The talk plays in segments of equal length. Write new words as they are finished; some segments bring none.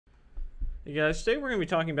Hey guys, today we're going to be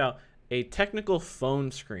talking about a technical phone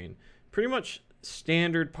screen. Pretty much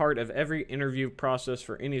standard part of every interview process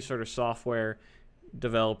for any sort of software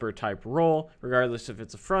developer type role, regardless if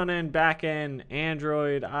it's a front end, back end,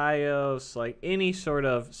 Android, iOS, like any sort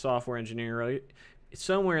of software engineering role.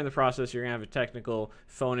 Somewhere in the process you're going to have a technical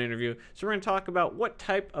phone interview. So we're going to talk about what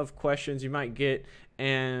type of questions you might get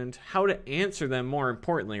and how to answer them, more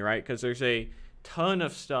importantly, right? Because there's a ton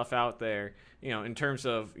of stuff out there, in terms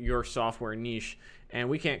of your software niche, and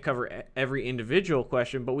we can't cover every individual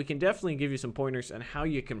question, but we can definitely give you some pointers on how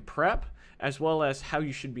you can prep as well as how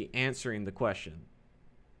you should be answering the question.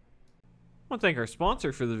 I want to thank our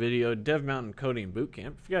sponsor for the video, Dev Mountain Coding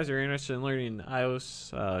Bootcamp. If you guys are interested in learning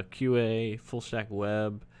iOS, QA, full stack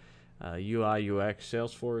web, UI, UX,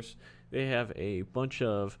 Salesforce, they have a bunch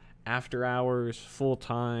of after hours,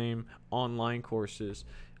 full-time, online courses.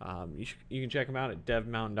 You can check them out at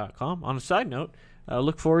devmountain.com. On a side note,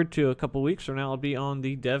 look forward to a couple weeks from now. I'll be on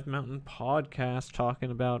the Dev Mountain podcast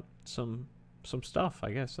talking about some stuff.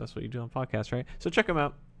 I guess that's what you do on podcasts, right? So check them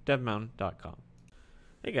out, devmountain.com.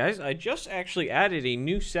 Hey guys, I just actually added a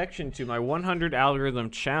new section to my 100 algorithm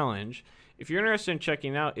challenge. If you're interested in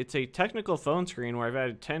checking out, it's a technical phone screen where I've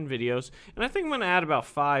added 10 videos, and I think I'm going to add about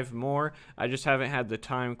 5 more. I just haven't had the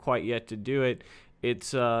time quite yet to do it.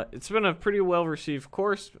 It's been a pretty well-received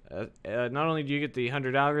course. Not only do you get the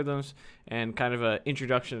 100 algorithms and kind of an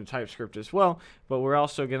introduction to TypeScript as well, but we're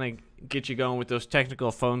also going to get you going with those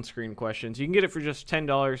technical phone screen questions. You can get it for just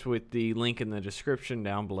 $10 with the link in the description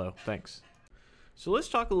down below. Thanks. So let's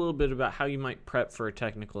talk a little bit about how you might prep for a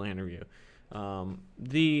technical interview.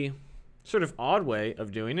 The sort of odd way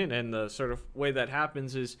of doing it, and the sort of way that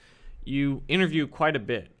happens, is you interview quite a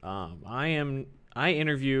bit. I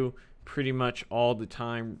interview pretty much all the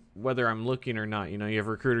time, whether I'm looking or not. You have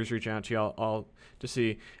recruiters reaching out to you all to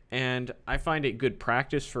see, and I find it good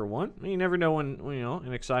practice for one. You never know when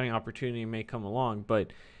an exciting opportunity may come along,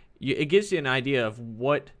 but it gives you an idea of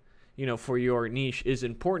what for your niche is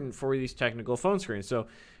important for these technical phone screens. So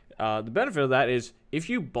the benefit of that is if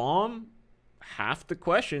you bomb half the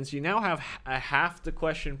questions, you now have a half the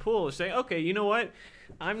question pool to say, okay, you know what?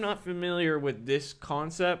 I'm not familiar with this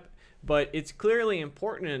concept, but it's clearly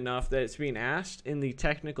important enough that it's being asked in the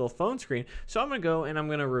technical phone screen. So I'm going to go and I'm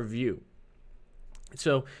going to review.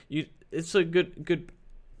 So it's a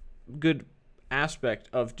good aspect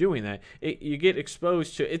of doing that. You get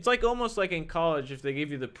exposed to, it's like almost like in college if they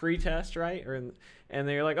give you the pre-test, right? And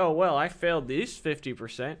they're like, oh, well, I failed these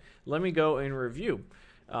 50%. Let me go and review.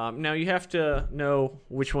 Now you have to know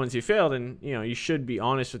which ones you failed, and you should be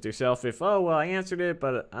honest with yourself. If, oh, well, I answered it,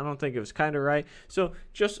 but I don't think it was kind of right. So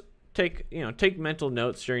just take mental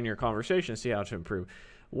notes during your conversation, see how to improve.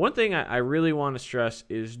 One thing I really want to stress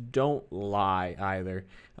is don't lie either.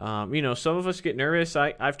 Some of us get nervous.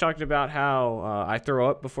 I've talked about how I throw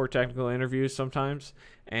up before technical interviews sometimes,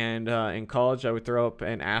 and in college I would throw up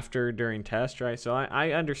and after during tests, right? So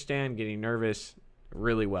I understand getting nervous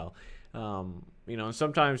really well. And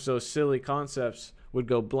sometimes those silly concepts would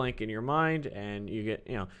go blank in your mind, and you get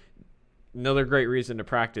another great reason to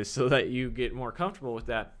practice so that you get more comfortable with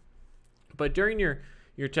that. But during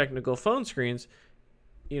your technical phone screens,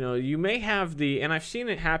 you may have and I've seen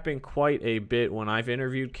it happen quite a bit when I've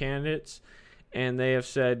interviewed candidates, and they've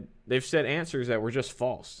said answers that were just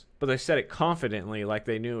false, but they said it confidently like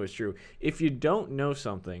they knew it was true. If you don't know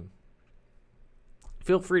something,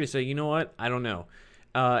 feel free to say, you know what, I don't know.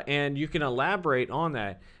 And you can elaborate on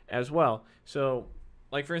that as well. So,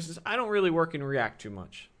 like for instance, I don't really work in React too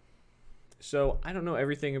much, so I don't know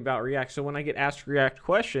everything about React. So when I get asked React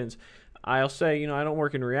questions, I'll say, I don't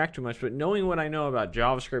work in React too much, but knowing what I know about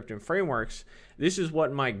JavaScript and frameworks, this is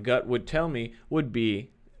what my gut would tell me would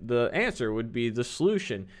be the answer, would be the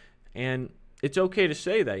solution. And it's okay to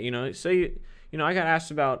say that. I got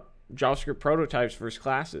asked about JavaScript prototypes versus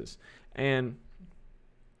classes, and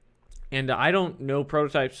I don't know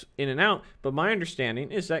prototypes in and out, but my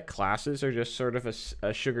understanding is that classes are just sort of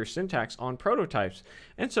a sugar syntax on prototypes.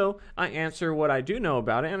 And so I answer what I do know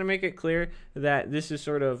about it, and I make it clear that this is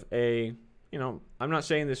sort of I'm not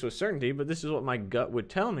saying this with certainty, but this is what my gut would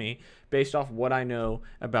tell me based off what I know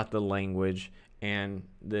about the language and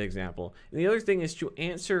the example. And the other thing is to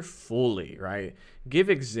answer fully, right? Give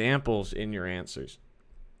examples in your answers.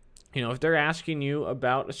 If they're asking you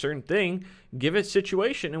about a certain thing, give a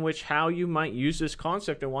situation in which how you might use this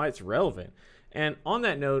concept and why it's relevant. And on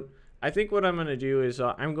that note, I think what I'm going to do is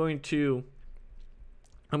I'm going to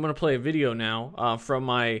play a video now from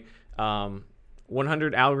my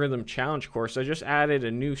 100 algorithm challenge course. I just added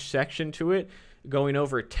a new section to it, going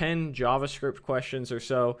over 10 JavaScript questions or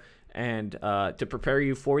so, and to prepare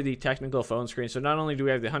you for the technical phone screen. So not only do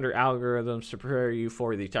we have the 100 algorithms to prepare you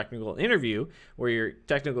for the technical interview, where your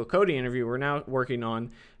technical coding interview, we're now working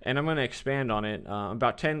on, and I'm going to expand on it,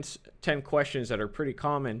 about 10 questions that are pretty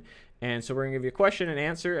common. And so we're going to give you a question and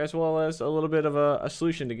answer, as well as a little bit of a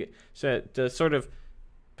solution to sort of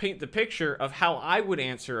paint the picture of how I would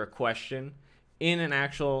answer a question in an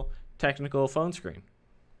actual technical phone screen.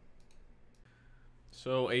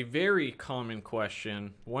 So a very common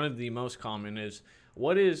question, one of the most common, is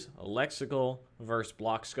what is lexical versus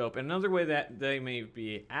block scope? And another way that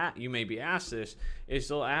you may be asked this is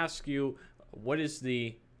they'll ask you, what is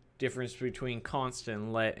the difference between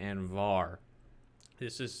constant, let, and var?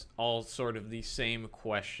 This is all sort of the same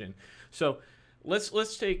question. So let's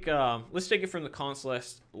take it from the const,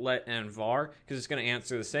 let, and var, because it's going to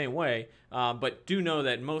answer the same way. But do know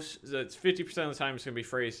that that's 50% of the time it's going to be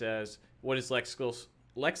phrased as what is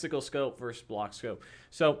lexical scope versus block scope.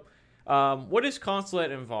 So what is const,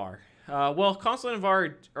 let, and var? Well, const, let, and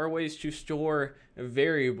var are ways to store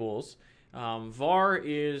variables. Var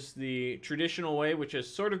is the traditional way, which has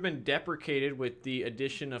sort of been deprecated with the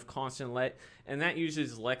addition of const and let, and that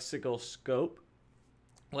uses lexical scope.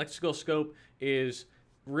 Lexical scope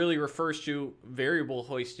really refers to variable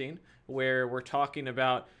hoisting, where we're talking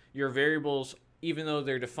about your variables, even though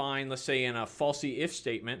they're defined, let's say in a falsy if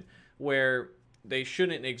statement, where they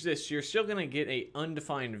shouldn't exist, you're still going to get an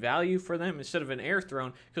undefined value for them instead of an error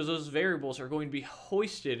thrown, because those variables are going to be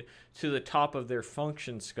hoisted to the top of their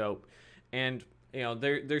function scope. And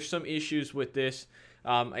there's some issues with this.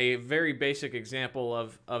 A very basic example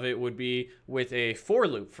of it would be with a for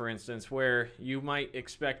loop, for instance, where you might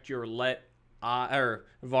expect your let I, or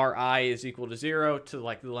var I is equal to 0 to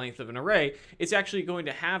like the length of an array. It's actually going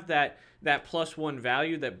to have that +1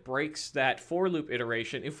 value that breaks that for loop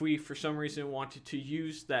iteration if we for some reason wanted to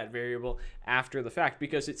use that variable after the fact,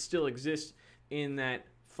 because it still exists in that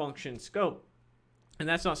function scope. And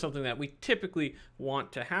that's not something that we typically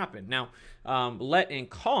want to happen. Now, let and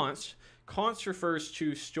const refers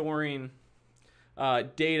to storing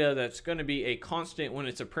data that's going to be a constant when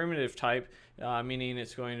it's a primitive type, meaning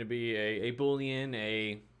it's going to be a boolean,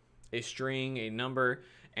 a string, a number,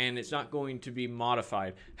 and it's not going to be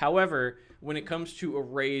modified. However, when it comes to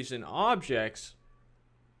arrays and objects,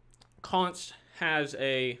 const has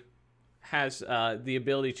the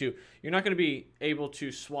ability to, you're not going to be able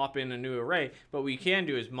to swap in a new array, but what you can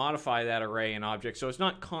do is modify that array and object. So it's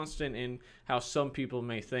not constant in how some people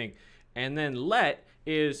may think. And then let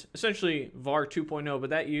is essentially var 2.0, but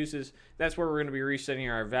that's where we're going to be resetting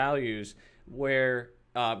our values, where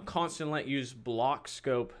const and let use block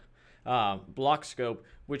scope,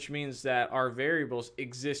 which means that our variables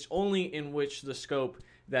exist only in which the scope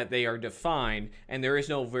that they are defined, and there is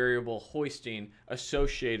no variable hoisting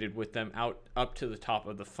associated with them up to the top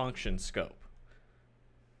of the function scope.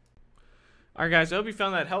 All right, guys, I hope you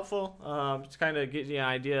found that helpful. Just kind of get you an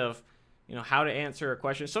idea of how to answer a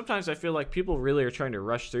question. Sometimes I feel like people really are trying to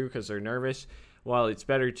rush through because they're nervous, while it's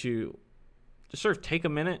better to just sort of take a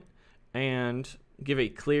minute and give a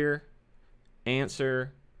clear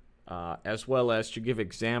answer, as well as to give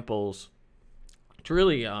examples to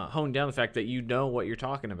really hone down the fact that you know what you're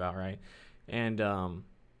talking about, right? And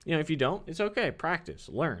if you don't, it's okay. Practice,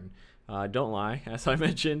 learn, don't lie. As I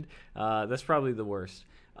mentioned, that's probably the worst.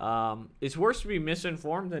 It's worse to be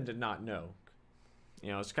misinformed than to not know.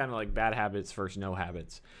 It's kind of like bad habits versus no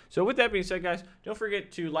habits. So with that being said, guys, don't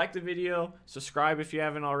forget to like the video, subscribe if you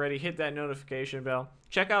haven't already, hit that notification bell.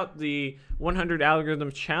 Check out the 100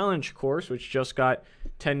 Algorithm Challenge course, which just got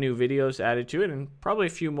 10 new videos added to it, and probably a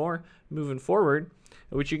few more moving forward,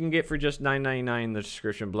 which you can get for just $9.99 in the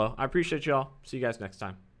description below. I appreciate y'all. See you guys next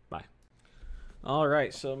time. Bye. All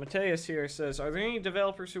right, so Mateus here says, are there any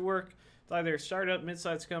developers who work with either a startup,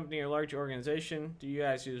 mid-sized company, or large organization? Do you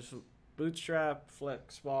guys use Bootstrap,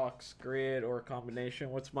 Flexbox, Grid, or a combination?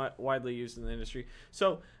 What's widely used in the industry?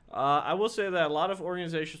 So I will say that a lot of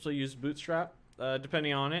organizations will use Bootstrap,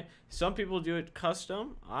 depending on it. Some people do it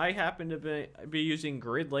custom. I happen to be using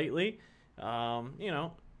Grid lately.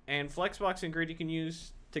 And Flexbox and Grid you can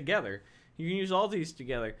use together. You can use all these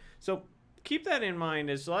together. So keep that in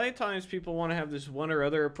mind, as a lot of times people want to have this one or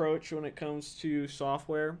other approach when it comes to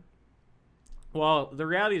software. Well, the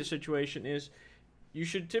reality of the situation is you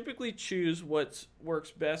should typically choose what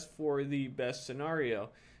works best for the best scenario.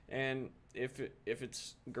 And if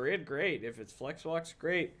it's Grid, great. If it's Flexbox,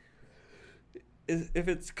 great. If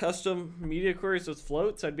it's custom media queries with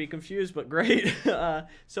floats, I'd be confused, but great.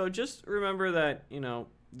 So just remember that,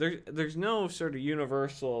 there's no sort of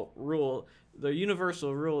universal rule. The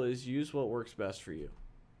universal rule is use what works best for you.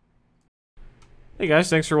 Hey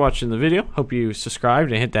guys, thanks for watching the video. Hope you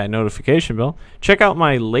subscribed and hit that notification bell. Check out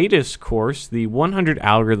my latest course, the 100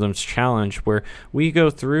 Algorithms Challenge, where we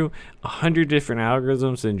go through 100 different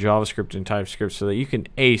algorithms in JavaScript and TypeScript so that you can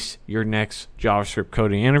ace your next JavaScript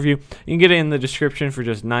coding interview. You can get it in the description for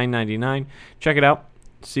just $9.99. Check it out.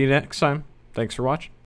 See you next time. Thanks for watching.